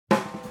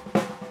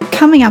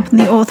Coming up in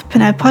the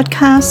Authorpreneur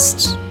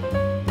podcast.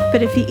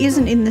 But if he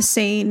isn't in the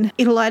scene,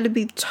 it'll either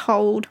be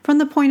told from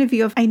the point of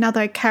view of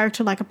another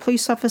character like a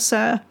police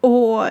officer,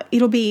 or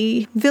it'll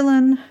be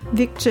villain,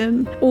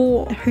 victim,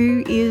 or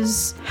who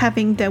is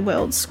having their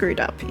world screwed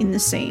up in the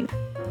scene.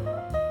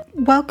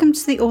 Welcome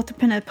to the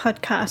Authorpreneur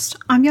podcast.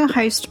 I'm your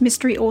host,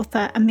 mystery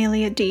author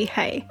Amelia D.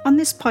 Hay. On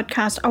this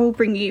podcast, I will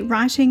bring you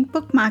writing,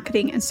 book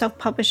marketing, and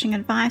self-publishing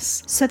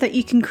advice so that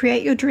you can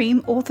create your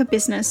dream author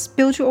business,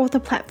 build your author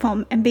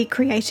platform, and be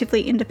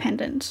creatively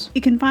independent. You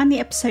can find the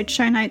episode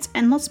show notes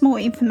and lots more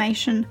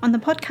information on the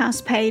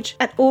podcast page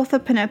at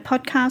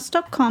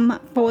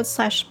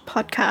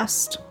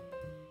authorpreneurpodcast.com/podcast.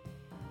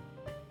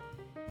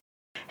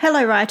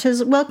 Hello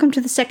writers, welcome to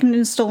the second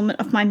instalment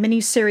of my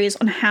mini-series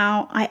on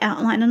how I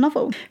outline a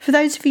novel. For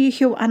those of you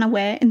who are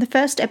unaware, in the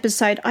first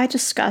episode I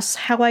discuss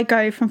how I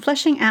go from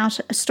fleshing out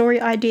a story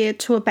idea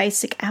to a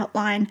basic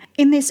outline.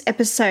 In this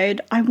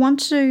episode, I want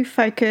to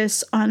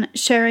focus on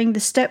sharing the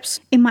steps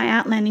in my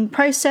outlining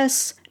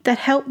process that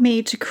help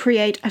me to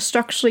create a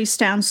structurally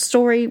sound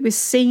story with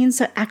scenes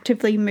that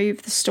actively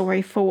move the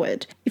story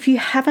forward. If you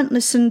haven't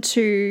listened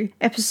to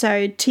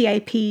episode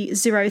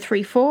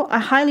TAP034, I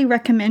highly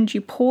recommend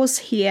you pause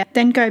here,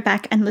 then go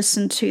back and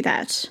listen to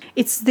that.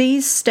 It's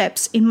these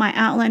steps in my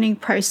outlining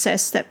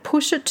process that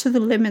push it to the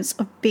limits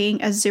of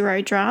being a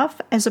zero draft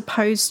as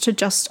opposed to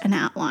just an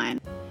outline.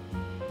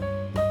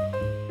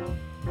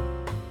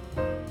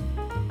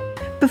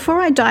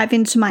 Before I dive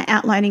into my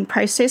outlining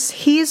process,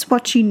 here's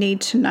what you need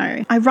to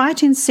know. I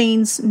write in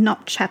scenes,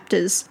 not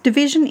chapters.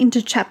 Division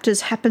into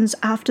chapters happens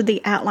after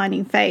the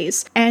outlining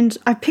phase, and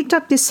I picked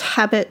up this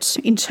habit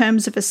in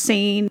terms of a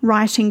scene,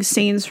 writing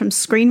scenes from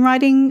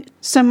screenwriting.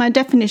 So my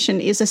definition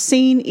is a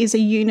scene is a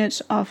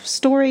unit of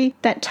story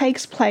that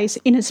takes place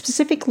in a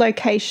specific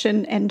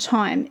location and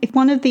time. If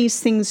one of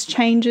these things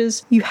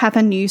changes, you have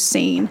a new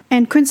scene.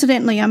 And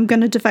coincidentally, I'm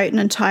going to devote an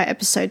entire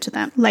episode to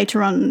that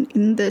later on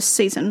in this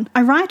season.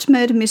 I write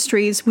murder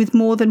mysteries with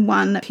more than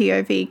one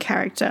POV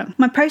character.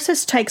 My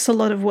process takes a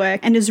lot of work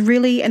and is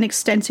really an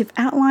extensive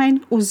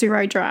outline or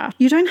zero draft.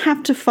 You don't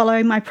have to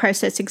follow my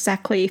process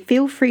exactly.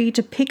 Feel free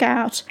to pick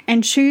out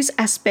and choose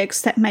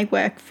aspects that may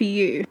work for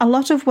you. A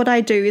lot of what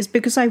I do is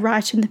because I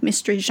write in the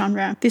mystery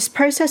genre. This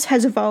process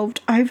has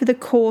evolved over the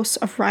course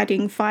of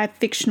writing 5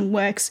 fiction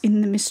works in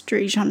the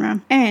mystery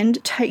genre and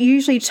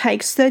usually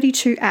takes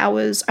 32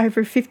 hours over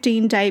a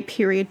 15-day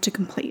period to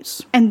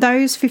complete. And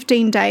those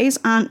 15 days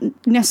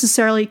aren't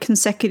necessarily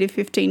consecutive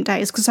 15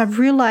 days because I've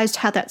realized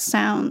how that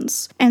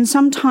sounds. And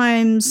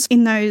sometimes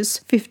in those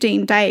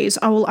 15 days,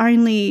 I will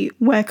only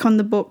work on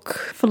the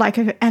book for like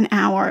an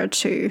hour or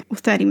two or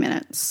 30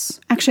 minutes.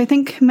 Actually, I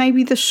think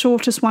maybe the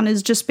shortest one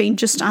has just been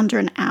just under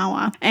an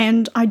hour.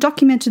 And I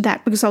documented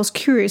that because I was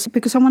curious,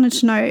 because I wanted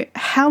to know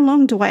how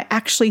long do I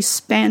actually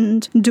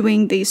spend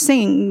doing these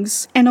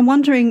things. And I'm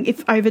wondering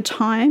if over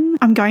time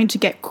I'm going to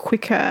get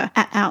quicker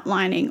at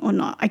outlining or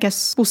not. I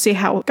guess we'll see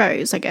how it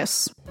goes, I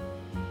guess.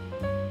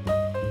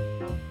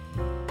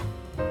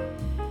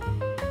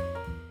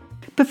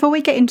 Before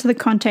we get into the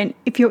content,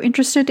 if you're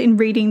interested in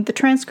reading the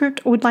transcript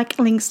or would like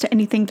links to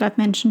anything that I've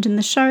mentioned in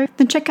the show,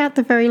 then check out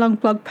the very long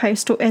blog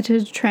post or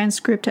edited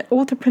transcript at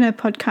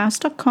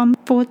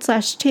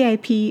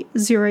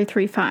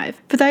authorpreneurpodcast.com/TAP035.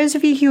 For those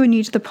of you who are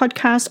new to the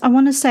podcast, I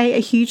want to say a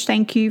huge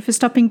thank you for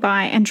stopping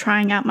by and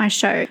trying out my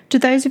show. To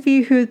those of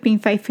you who have been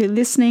faithfully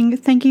listening,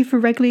 thank you for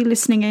regularly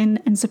listening in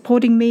and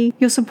supporting me.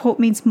 Your support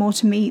means more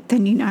to me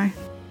than you know.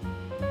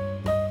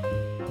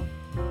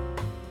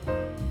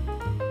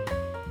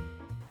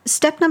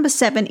 Step number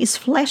 7 is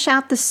flesh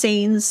out the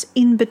scenes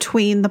in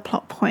between the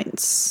plot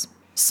points.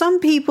 Some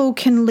people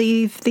can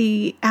leave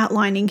the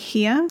outlining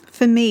here.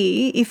 For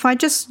me, if I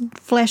just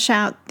flesh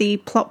out the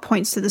plot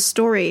points of the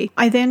story,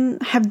 I then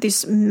have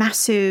this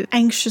massive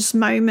anxious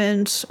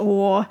moment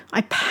or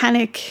I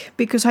panic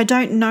because I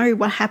don't know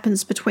what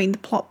happens between the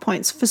plot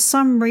points. For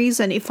some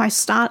reason, if I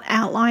start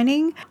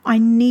outlining, I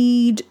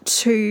need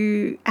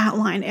to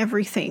outline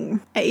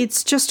everything.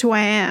 It's just who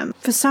I am.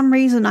 For some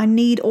reason, I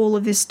need all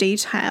of this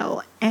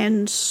detail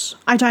and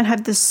I don't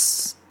have the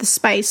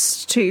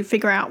space to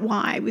figure out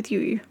why with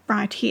you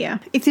right here.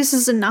 If this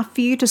is enough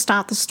for you to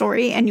start the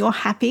story and you're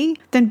happy,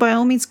 then by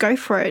all means go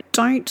for it.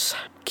 Don't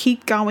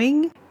keep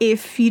going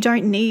if you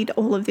don't need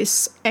all of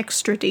this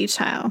extra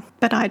detail,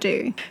 but I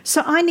do.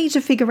 So I need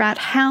to figure out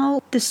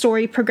how the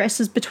story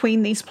progresses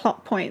between these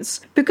plot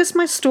points. Because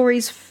my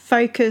story's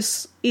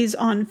focus is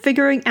on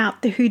figuring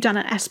out the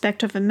whodunit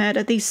aspect of a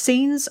murder, these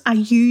scenes are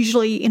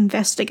usually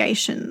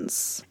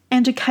investigations.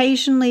 And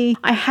occasionally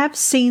I have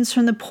scenes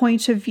from the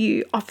point of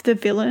view of the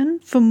villain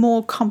for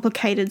more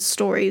complicated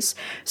stories.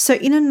 So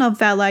in a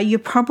novella, you're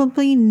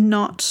probably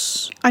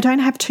not... I don't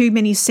have too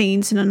many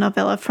scenes in a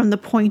novella from the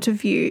point of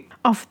view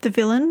of the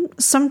villain.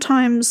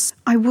 Sometimes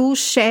I will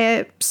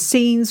share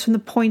scenes from the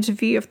point of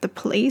view of the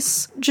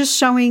police, just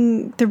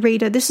showing the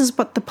reader this is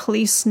what the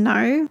police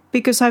know,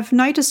 because I've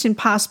noticed in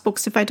past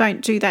books if I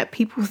don't do that,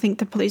 people think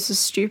the police is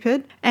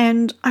stupid,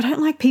 and I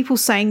don't like people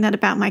saying that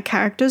about my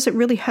characters. It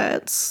really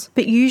hurts.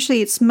 But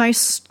usually it's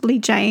mostly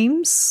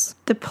James,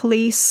 the the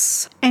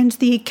police, and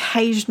the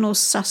occasional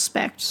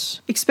suspect,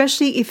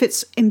 especially if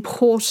it's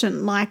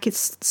important, like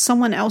it's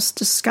someone else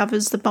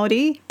discovers the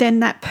body, then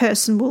that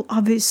person will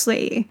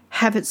obviously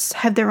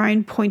have their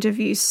own point of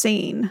view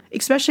seen,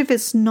 especially if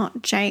it's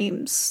not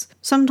James.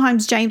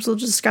 Sometimes James will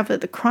discover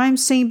the crime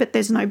scene, but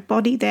there's no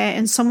body there,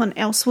 and someone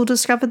else will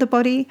discover the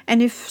body.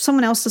 And if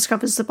someone else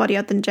discovers the body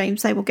other than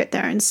James, they will get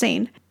their own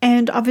scene.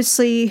 And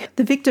obviously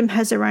the victim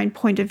has their own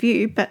point of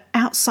view, but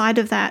outside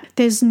of that,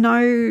 there's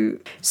no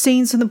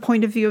scenes from the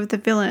point of view of the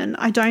villain.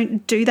 I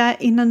don't do that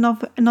in a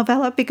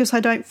novella because I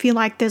don't feel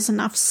like there's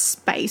enough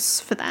space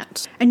for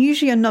that. And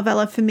usually a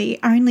novella for me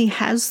only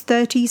has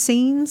 30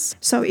 scenes,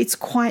 so it's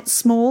quite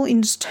small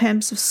in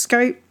terms of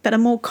scope. But a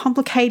more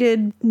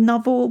complicated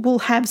novel will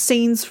have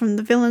scenes from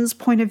the villain's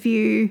point of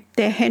view,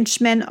 their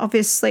henchmen,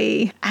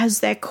 obviously,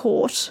 as they're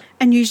caught.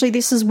 And usually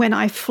this is when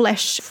I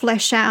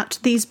flesh out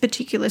these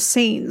particular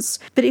scenes.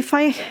 But if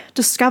I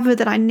discover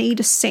that I need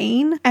a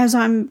scene as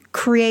I'm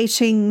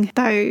creating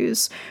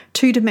those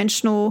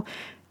two-dimensional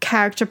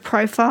character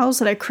profiles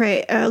that I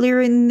create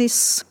earlier in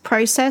this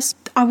process,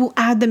 I will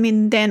add them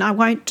in then. I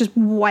won't just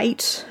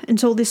wait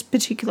until this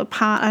particular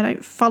part. I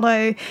don't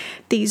follow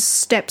these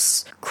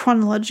steps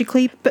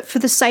chronologically, but for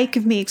the sake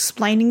of me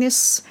explaining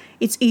this,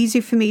 it's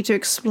easy for me to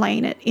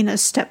explain it in a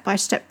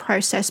step-by-step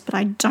process, but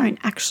I don't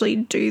actually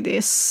do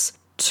this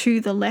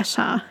to the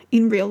letter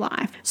in real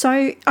life.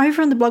 So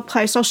over on the blog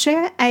post, I'll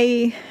share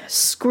a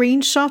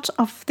screenshot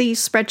of the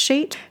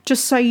spreadsheet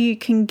just so you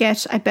can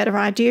get a better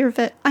idea of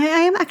it. I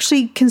am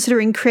actually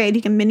considering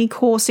creating a mini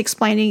course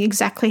explaining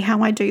exactly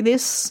how I do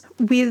this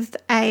with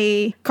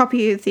a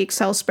copy of the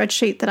Excel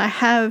spreadsheet that I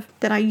have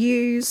that I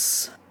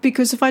use.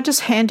 Because if I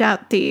just hand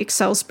out the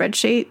Excel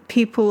spreadsheet, the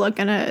people that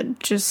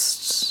download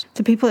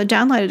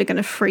it are going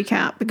to freak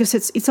out because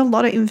it's a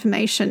lot of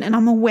information, and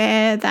I'm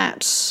aware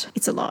that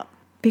it's a lot.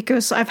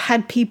 Because I've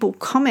had people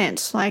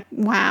comment like,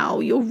 wow,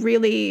 you're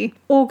really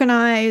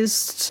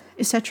organized,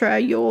 etc.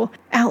 Your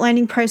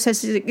outlining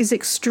process is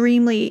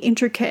extremely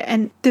intricate.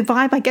 And the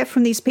vibe I get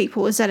from these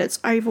people is that it's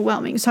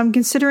overwhelming. So I'm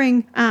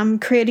considering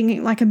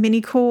creating like a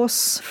mini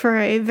course for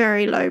a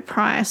very low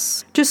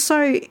price, just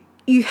so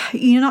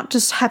you're not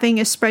just having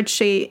a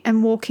spreadsheet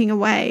and walking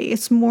away.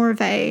 It's more of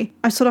I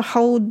sort of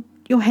hold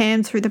your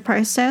hand through the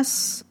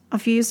process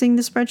of using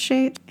the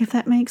spreadsheet, if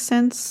that makes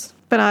sense.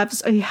 But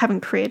I haven't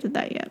created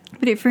that yet.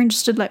 But if you're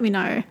interested, let me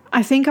know.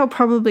 I think I'll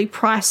probably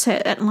price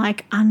it at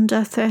like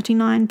under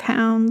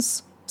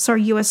 £39.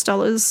 Sorry, US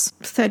dollars,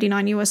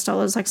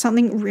 $39, like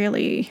something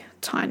really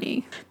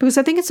tiny. Because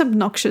I think it's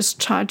obnoxious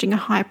charging a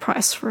high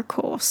price for a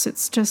course.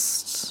 It's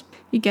just,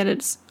 you get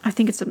it. I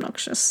think it's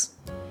obnoxious.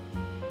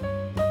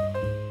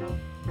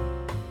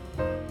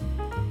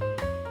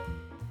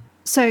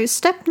 So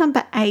step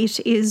number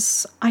 8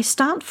 is I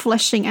start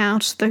fleshing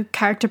out the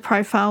character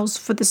profiles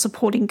for the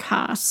supporting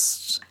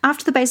cast.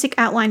 After the basic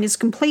outline is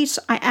complete,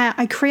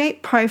 I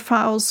create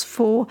profiles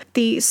for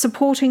the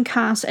supporting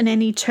cast and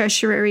any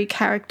tertiary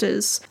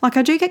characters. Like,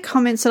 I do get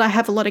comments that I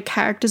have a lot of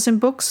characters in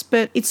books,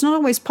 but it's not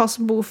always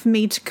possible for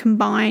me to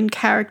combine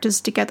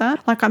characters together,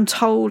 like I'm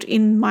told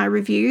in my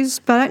reviews,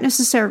 but I don't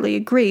necessarily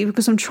agree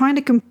because I'm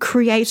trying to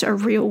create a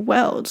real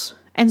world.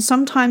 And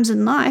sometimes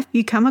in life,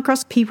 you come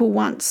across people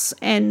once,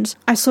 and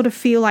I sort of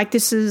feel like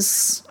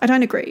I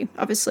don't agree,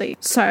 obviously.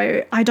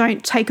 So I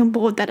don't take on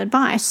board that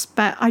advice,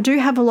 but I do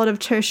have a lot of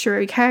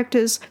tertiary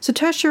characters. So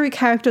tertiary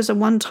characters are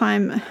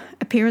one-time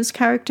appearance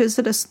characters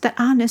that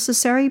are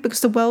necessary because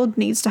the world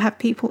needs to have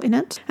people in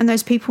it, and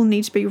those people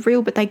need to be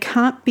real, but they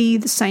can't be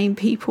the same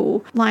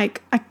people.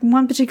 Like,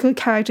 one particular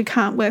character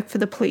can't work for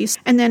the police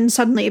and then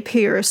suddenly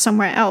appear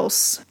somewhere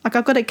else. Like,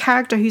 I've got a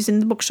character who's in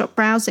the bookshop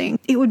browsing.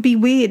 It would be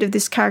weird if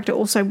this character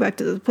also worked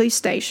at the police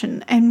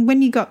station. And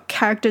when you got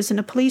characters in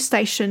a police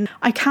station,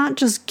 I can't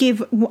just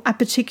give a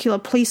particular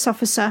police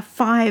officer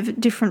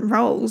 5 different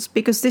roles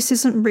because this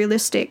isn't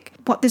realistic.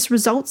 What this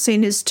results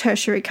in is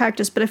tertiary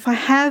characters. But if I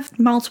have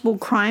multiple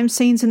crime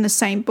scenes in the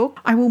same book,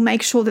 I will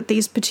make sure that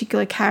these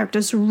particular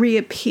characters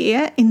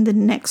reappear in the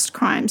next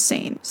crime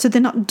scene. So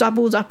they're not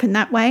doubled up in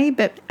that way,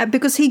 but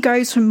because he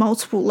goes from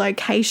multiple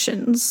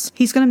locations,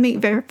 he's going to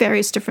meet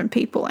various different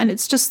people. And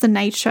it's just the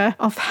nature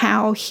of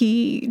how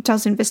he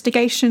does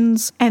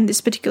investigations and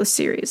this particular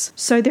series.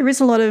 So there is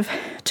a lot of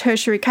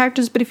tertiary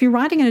characters, but if you're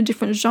writing in a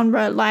different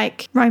genre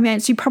like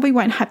romance, you probably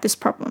won't have this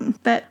problem.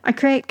 But I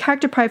create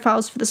character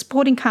profiles for the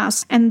supporting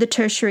cast and the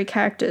tertiary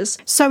characters.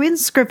 So in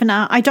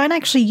Scrivener, I don't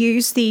actually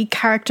use the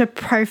character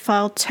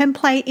profile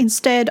template.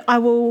 Instead, I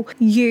will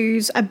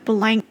use a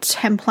blank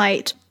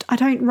template. I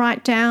don't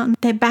write down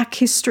their back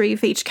history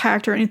of each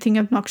character or anything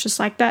obnoxious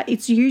like that.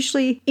 It's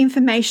usually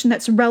information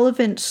that's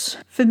relevant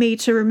for me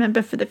to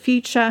remember for the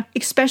future,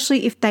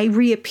 especially if they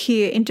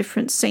reappear in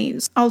different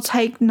scenes. I'll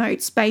take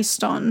notes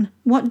based on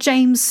what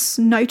James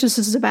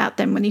notices about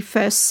them when he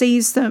first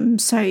sees them.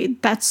 So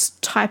that's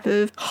type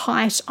of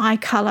height, eye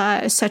colour,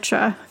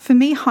 etc. For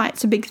me,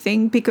 height's a big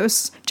thing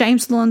because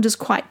James Lond is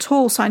quite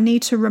tall, so I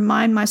need to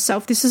remind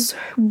myself this is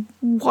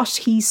what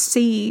he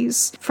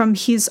sees from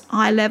his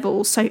eye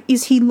level. So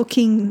is he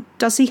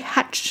does he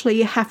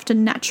actually have to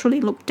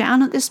naturally look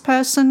down at this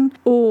person,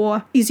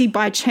 or is he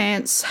by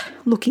chance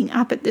looking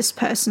up at this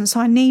person? So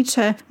I need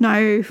to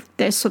know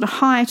their sort of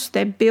height,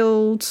 their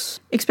build,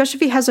 especially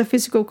if he has a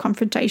physical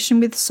confrontation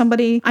with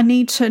somebody. I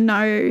need to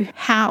know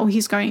how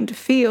he's going to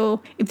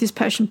feel if this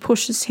person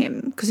pushes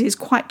him, because he's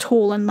quite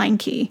tall and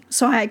lanky.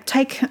 So I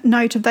take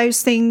note of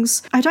those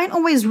things. I don't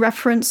always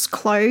reference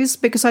clothes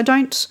because I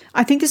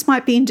think this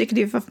might be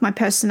indicative of my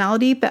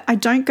personality, but I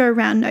don't go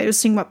around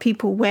noticing what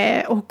people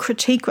wear or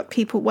critique what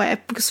people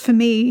wear, because for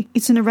me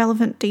it's an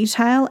irrelevant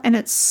detail and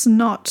it's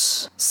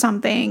not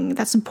something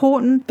that's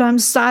important. But I'm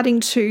starting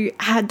to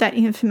add that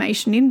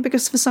information in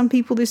because for some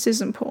people this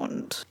is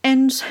important.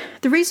 And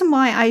the reason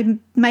why I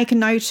make a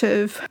note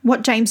of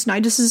what James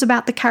notices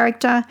about the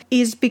character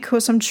is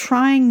because I'm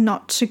trying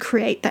not to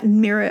create that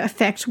mirror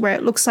effect where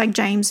it looks like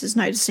James is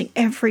noticing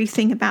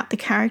everything about the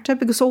character,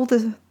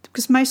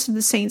 because most of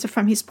the scenes are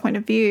from his point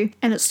of view,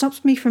 and it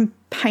stops me from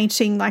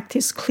painting like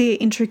this clear,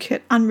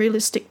 intricate,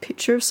 unrealistic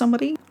picture of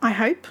somebody, I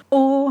hope.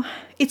 Or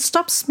it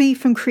stops me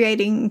from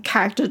creating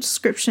character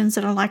descriptions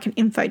that are like an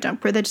info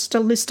dump where they're just a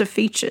list of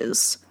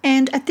features.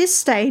 And at this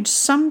stage,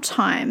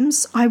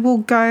 sometimes I will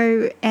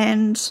go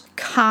and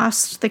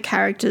cast the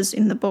characters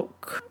in the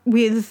book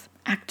with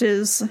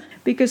actors,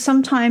 because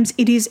sometimes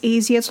it is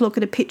easier to look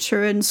at a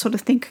picture and sort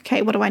of think,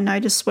 okay, what do I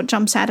notice? What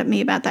jumps out at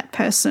me about that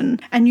person?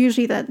 And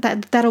usually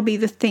that'll be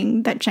the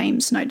thing that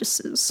James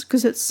notices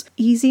because it's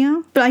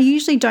easier. But I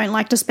usually don't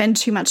like to spend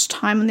too much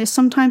time on this.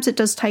 Sometimes it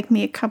does take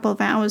me a couple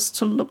of hours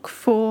to look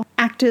for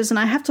actors, and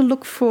I have to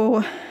look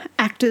for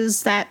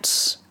actors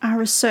that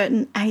are a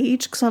certain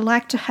age because I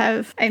like to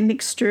have a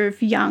mixture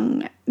of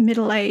young,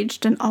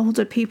 middle-aged and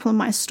older people in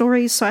my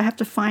stories. So I have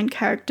to find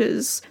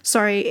actors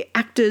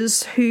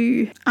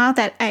who are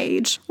that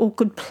age or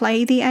could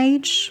play the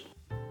age.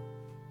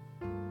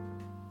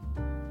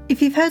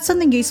 If you've heard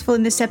something useful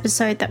in this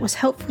episode that was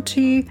helpful to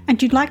you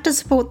and you'd like to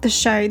support the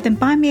show, then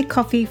buy me a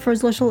coffee for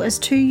as little as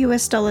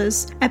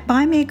 $2 at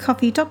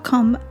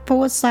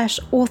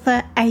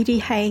buymeacoffee.com/author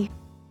ADHey.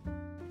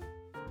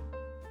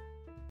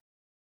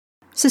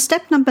 So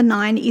step number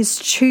 9 is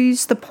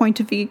choose the point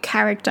of view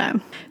character.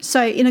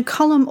 So in a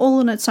column all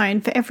on its own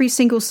for every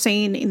single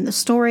scene in the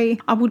story,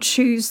 I will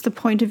choose the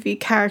point of view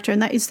character,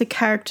 and that is the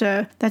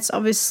character that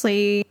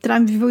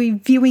I'm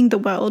viewing the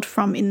world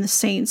from in the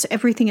scene. So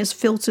everything is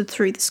filtered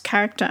through this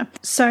character.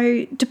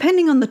 So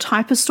depending on the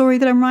type of story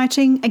that I'm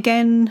writing,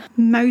 again,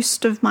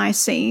 most of my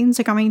scenes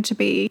are going to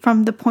be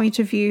from the point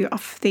of view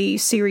of the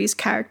series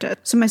character.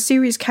 So my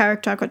series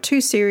character, I've got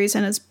 2 series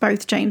and it's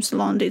both James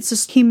Lalonde. It's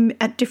just him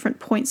at different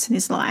points in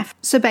his life.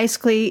 So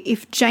basically,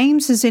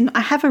 I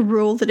have a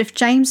rule that if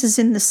James is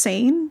in the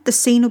scene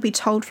will be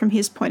told from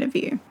his point of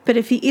view. But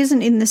if he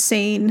isn't in the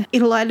scene,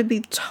 it'll either be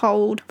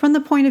told from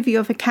the point of view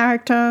of a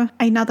character,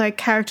 another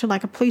character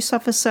like a police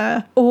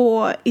officer,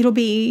 or it'll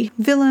be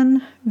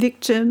villain,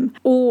 victim,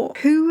 or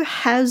who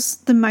has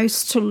the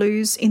most to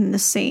lose in the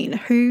scene,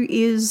 who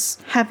is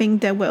having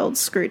their world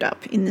screwed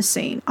up in the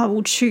scene. I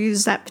will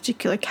choose that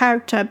particular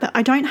character, but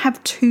I don't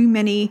have too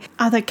many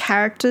other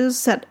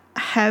characters that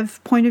have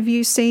point of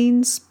view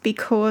scenes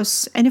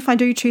and if I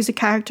do choose a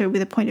character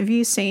with a point of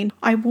view scene,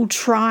 I will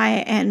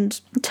try and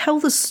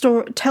tell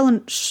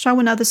and show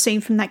another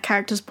scene from that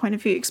character's point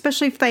of view,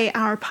 especially if they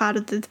are a part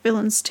of the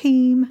villain's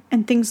team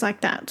and things like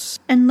that.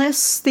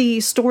 Unless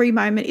the story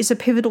moment is a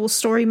pivotal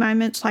story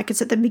moment, like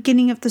it's at the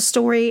beginning of the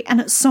story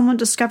and it's someone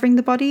discovering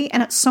the body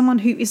and it's someone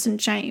who isn't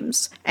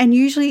James. And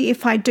usually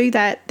if I do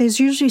that, there's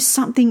usually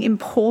something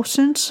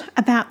important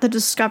about the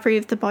discovery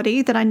of the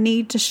body that I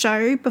need to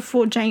show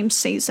before James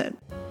sees it.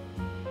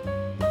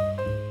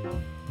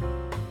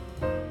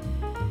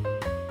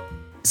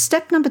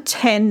 Step number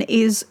 10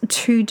 is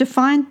to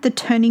define the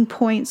turning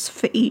points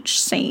for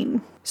each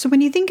scene. So when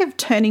you think of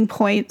turning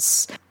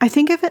points, I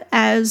think of it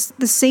as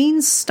the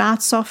scene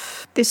starts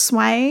off this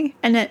way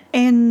and it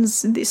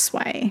ends this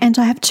way. And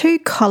I have 2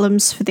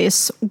 columns for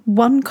this.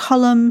 One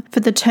column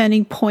for the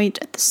turning point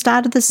at the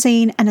start of the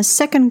scene and a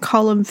second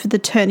column for the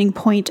turning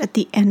point at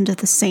the end of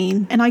the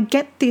scene. And I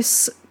get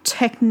this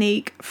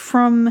technique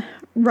from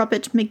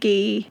Robert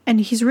McGee, and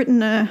he's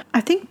written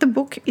I think the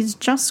book is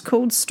just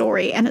called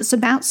Story, and it's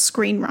about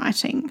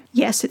screenwriting.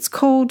 Yes, it's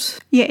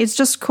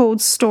just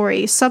called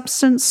Story,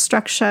 Substance,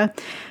 Structure,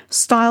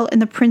 Style and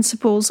the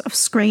Principles of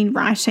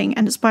Screenwriting,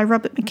 and it's by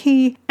Robert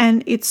McGee,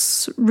 and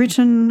it's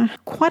written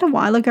quite a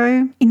while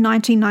ago in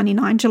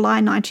 1999, July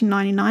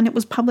 1999 it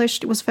was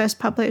first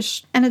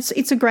published, and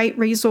it's a great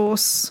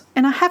resource.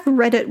 And I have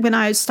read it when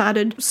I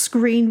started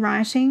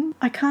screenwriting.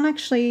 I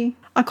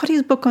got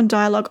his book on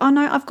dialogue. Oh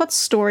no, I've got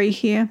Story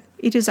here.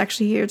 It is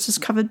actually here. It's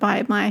just covered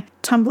by my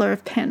tumbler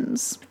of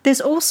pens.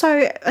 There's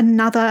also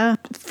another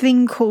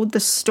thing called the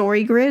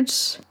Story Grid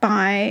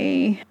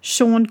by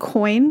Sean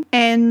Coyne,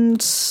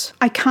 and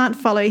I can't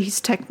follow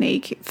his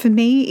technique. For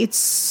me,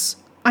 it's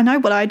I know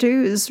what I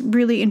do is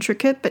really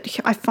intricate, but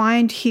I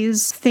find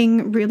his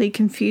thing really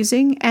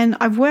confusing. And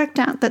I've worked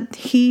out that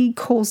he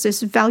calls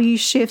this value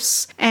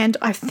shifts. And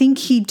I think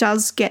he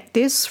does get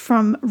this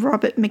from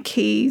Robert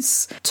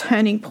McKee's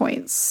turning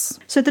points.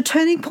 So the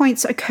turning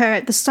points occur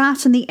at the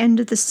start and the end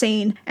of the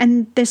scene,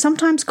 and they're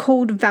sometimes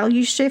called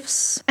value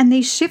shifts. And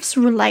these shifts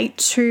relate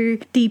to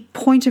the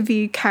point of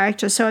view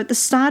character. So at the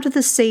start of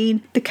the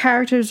scene, the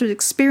characters are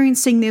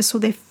experiencing this or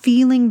they're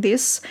feeling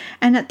this.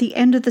 And at the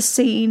end of the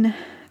scene,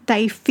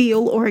 they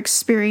feel or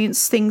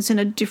experience things in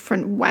a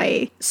different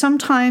way.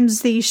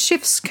 Sometimes these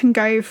shifts can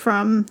go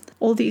from,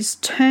 or these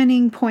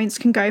turning points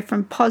can go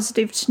from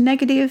positive to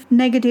negative,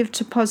 negative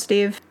to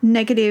positive,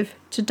 negative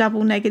to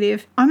double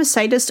negative. I'm a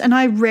sadist and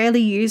I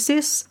rarely use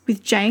this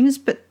with James,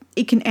 but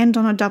it can end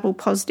on a double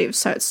positive.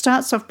 So it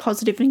starts off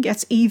positive and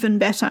gets even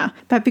better.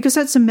 But because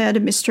it's a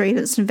murder mystery and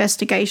it's an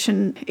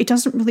investigation, it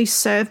doesn't really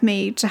serve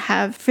me to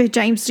have for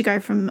James to go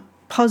from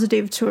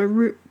positive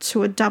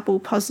to a double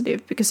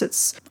positive, because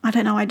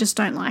I just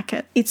don't like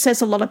it. It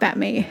says a lot about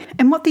me.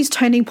 And what these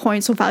turning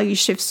points or value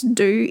shifts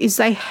do is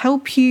they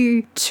help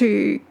you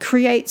to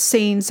create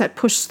scenes that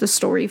push the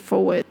story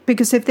forward.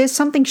 Because if there's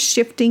something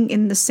shifting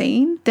in the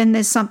scene, then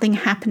there's something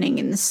happening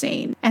in the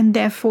scene. And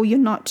therefore you're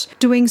not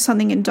doing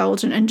something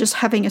indulgent and just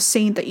having a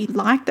scene that you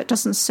like that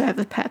doesn't serve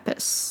a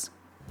purpose.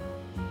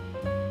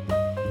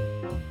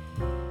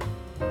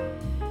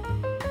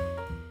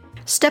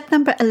 Step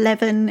number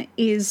 11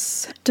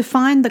 is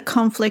define the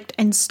conflict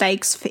and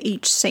stakes for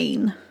each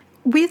scene.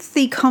 With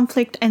the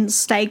conflict and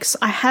stakes,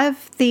 I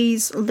have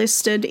these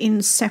listed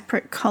in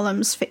separate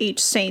columns for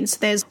each scene. So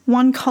there's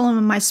one column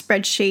in my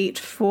spreadsheet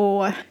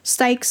for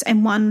stakes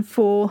and one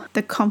for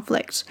the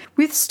conflict.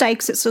 With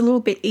stakes, it's a little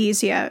bit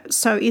easier.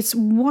 So it's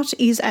what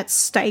is at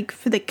stake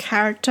for the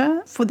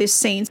character for this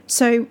scene.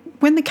 So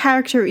when the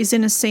character is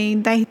in a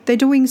scene, they're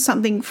doing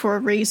something for a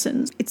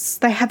reason.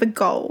 They have a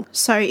goal.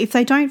 So if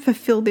they don't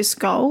fulfill this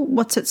goal,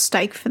 what's at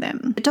stake for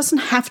them? It doesn't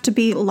have to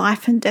be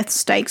life and death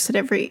stakes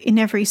in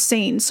every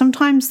scene.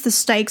 Sometimes the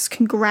stakes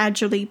can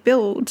gradually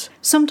build.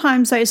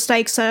 Sometimes those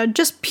stakes are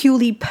just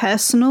purely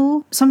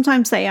personal.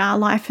 Sometimes they are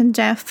life and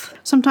death.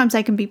 Sometimes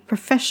they can be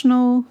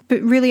professional.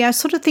 But really, I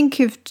sort of think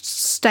of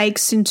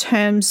stakes in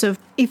terms of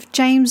if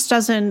James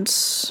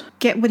doesn't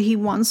get what he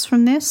wants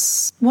from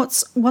this,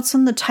 what's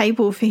on the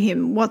table for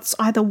him? What's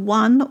either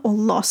won or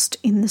lost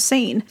in the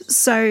scene?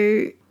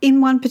 So in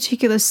one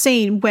particular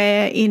scene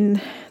where in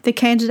the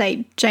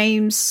candidate,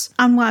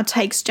 Anwar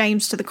takes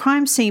James to the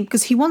crime scene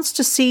because he wants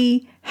to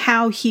see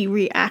how he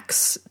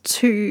reacts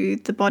to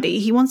the body.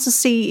 He wants to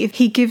see if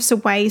he gives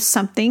away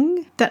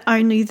something that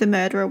only the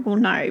murderer will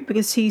know,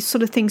 because he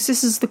sort of thinks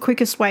this is the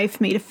quickest way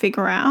for me to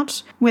figure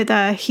out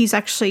whether he's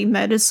actually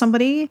murdered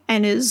somebody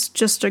and is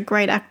just a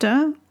great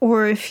actor,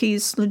 or if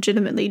he's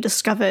legitimately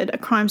discovered a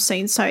crime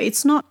scene. So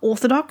it's not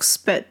orthodox,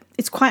 but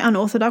it's quite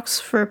unorthodox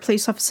for a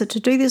police officer to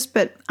do this,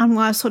 but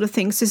Anwar sort of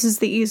thinks this is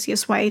the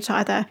easiest way to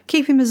either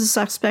keep him as a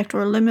suspect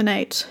or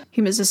eliminate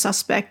him as a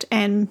suspect.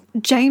 And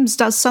James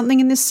does something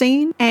in this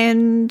scene,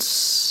 and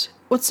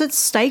what's at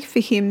stake for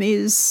him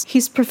is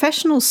his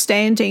professional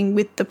standing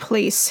with the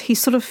police. He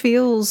sort of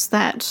feels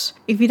that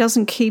if he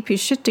doesn't keep his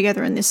shit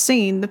together in this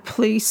scene, the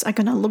police are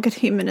going to look at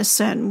him in a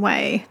certain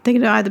way. They're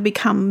going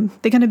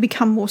to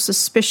become more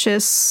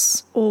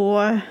suspicious,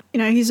 or,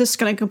 he's just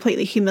going to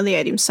completely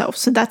humiliate himself.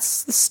 So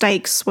that's the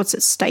stakes. What's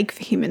at stake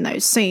for him in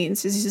those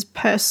scenes is his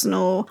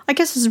personal,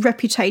 his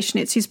reputation.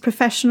 It's his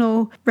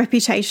professional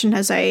reputation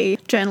as a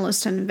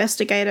journalist and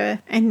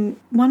investigator. And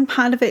one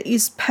part of it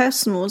is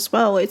personal as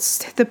well.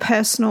 It's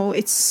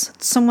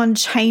someone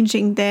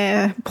changing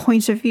their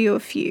point of view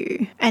of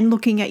you and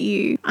looking at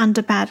you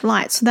under bad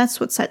light. So that's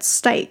what's at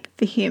stake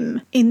for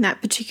him in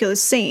that particular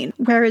scene.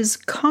 Whereas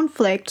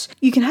conflict,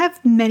 you can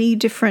have many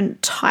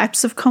different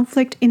types of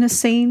conflict in a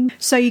scene.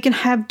 So you can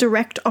have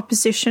direct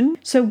opposition.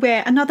 So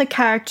where another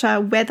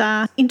character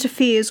whether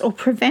interferes or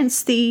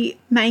prevents the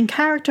main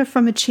character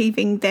from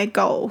achieving their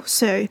goal.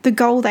 So the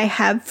goal they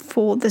have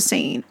for the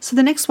scene. So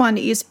the next one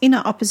is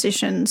inner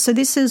opposition. So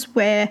this is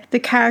where the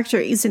character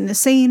is in the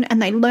scene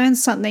and they learn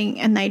something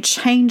and they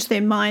change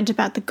their mind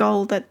about the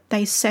goal that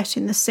they set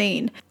in the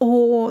scene,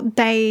 or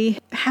they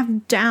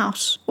have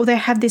doubt, or they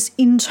have this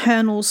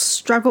internal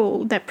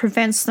struggle that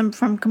prevents them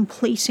from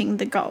completing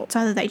the goal.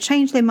 So either they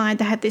change their mind,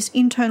 they have this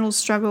internal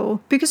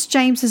struggle. Because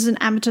James is an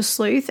amateur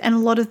sleuth and a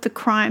lot of the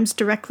crimes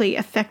directly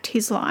affect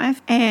his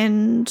life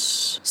and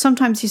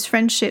sometimes his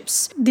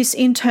friendships, this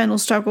internal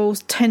struggle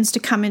tends to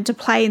come into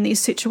play in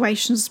these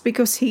situations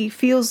because he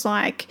feels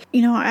like,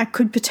 I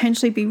could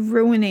potentially be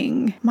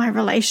ruining my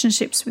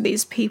relationships with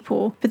these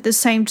people, but at the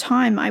same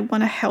time I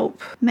want to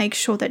help make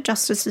sure that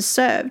justice is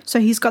served. So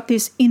he's got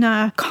this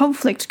inner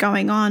conflict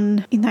going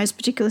on in those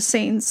particular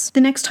scenes. The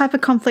next type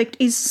of conflict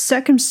is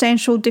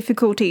circumstantial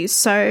difficulties.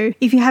 So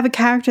if you have a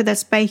character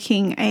that's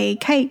baking a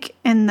cake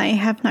and they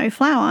have no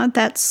flour,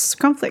 that's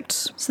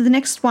conflict. So the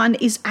next one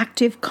is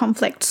active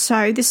conflict.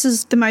 So this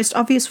is the most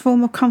obvious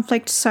form of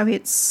conflict. So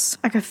it's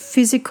like a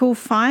physical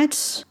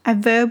fight, a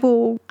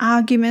verbal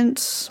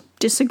argument,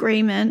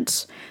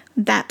 disagreement,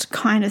 that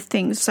kind of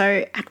thing.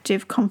 So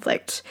active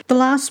conflict. The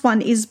last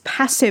one is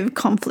passive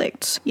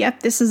conflict.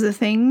 Yep, this is a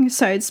thing.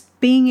 So it's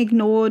being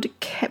ignored,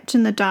 kept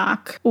in the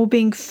dark, or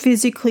being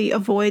physically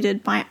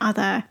avoided by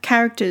other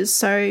characters.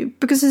 So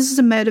because this is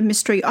a murder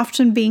mystery,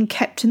 often being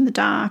kept in the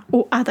dark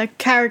or other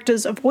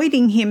characters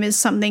avoiding him is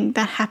something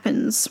that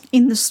happens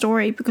in the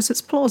story because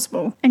it's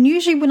plausible. And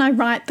usually when I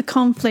write the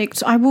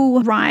conflict, I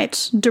will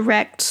write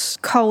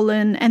direct,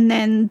 colon, and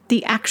then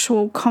the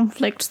actual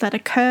conflict that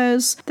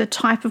occurs, the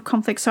type of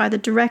conflict, so either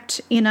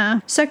direct,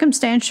 inner,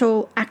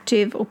 circumstantial,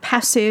 active, or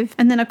passive,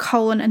 and then a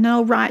colon, and then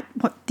I'll write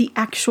what the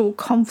actual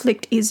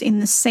conflict is in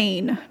the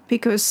scene,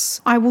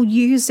 because I will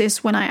use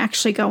this when I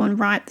actually go and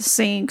write the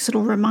scene, because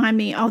it'll remind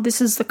me, oh,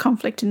 this is the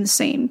conflict in the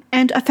scene.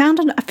 And I found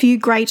a few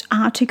great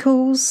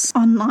articles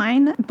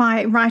online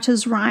by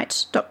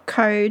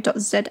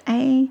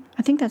writerswrite.co.za.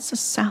 I think that's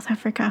South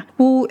Africa.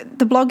 Well,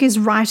 the blog is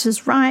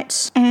Writers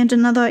Write, and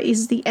another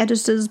is the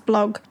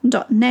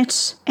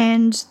editorsblog.net.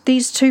 And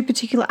these two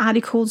particular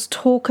articles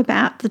talk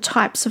about the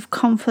types of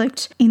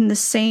conflict in the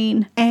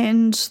scene,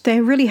 and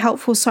they're really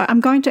helpful. So I'm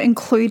going to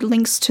include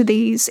links to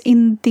these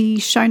in the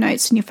show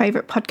notes in your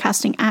favorite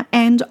podcasting app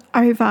and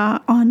over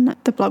on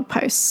the blog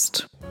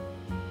post.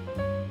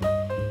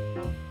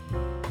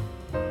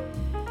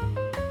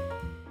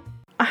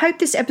 I hope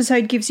this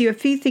episode gives you a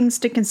few things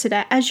to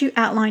consider as you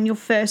outline your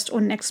first or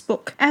next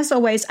book. As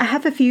always, I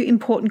have a few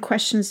important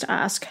questions to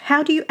ask.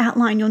 How do you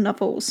outline your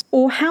novels?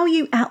 Or how are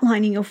you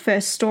outlining your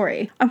first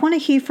story? I want to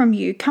hear from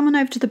you. Come on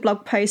over to the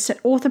blog post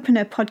at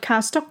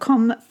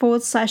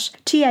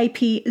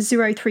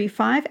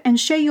authorpreneurpodcast.com/TAP035 and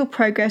share your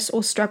progress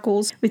or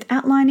struggles with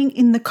outlining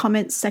in the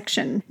comments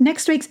section.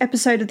 Next week's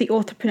episode of the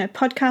Authorpreneur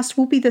Podcast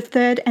will be the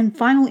third and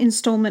final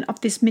installment of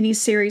this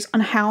mini-series on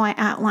how I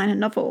outline a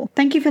novel.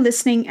 Thank you for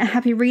listening, and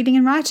happy reading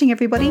and writing,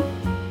 everybody.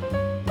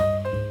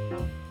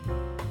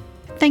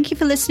 Thank you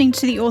for listening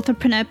to the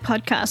Authorpreneur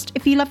Podcast.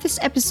 If you love this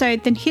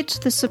episode, then hit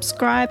the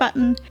subscribe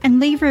button and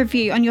leave a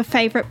review on your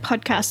favourite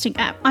podcasting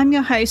app. I'm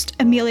your host,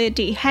 Amelia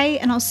D. Hay,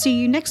 and I'll see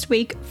you next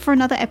week for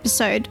another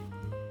episode.